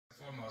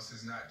foremost,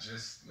 it's not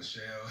just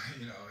Michelle,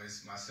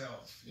 it's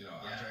myself,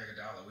 Andre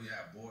Iguodala. We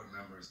have board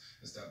members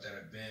and stuff that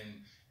have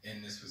been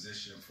in this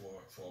position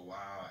for a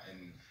while.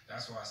 And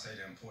that's why I say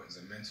the importance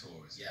of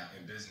mentors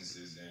in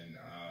businesses. And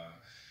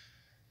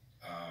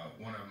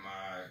one of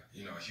my,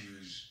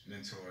 huge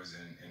mentors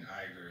in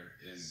Iger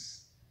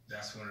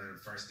that's one of the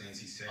first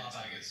things he said. Bob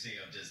Iger,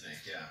 CEO of Disney.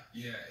 Yeah.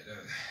 Yeah.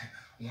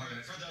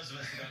 For those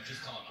of us who don't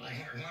just call him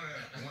Iger.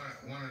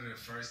 One of the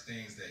first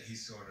things that he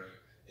sort of,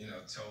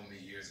 told me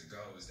years ago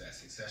is that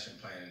succession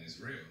planning is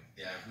real.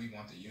 Yeah. If we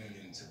want the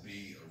union to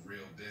be a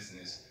real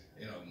business,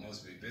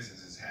 most big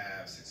businesses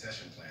have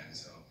succession planning.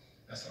 So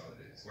that's all it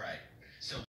is. Right. So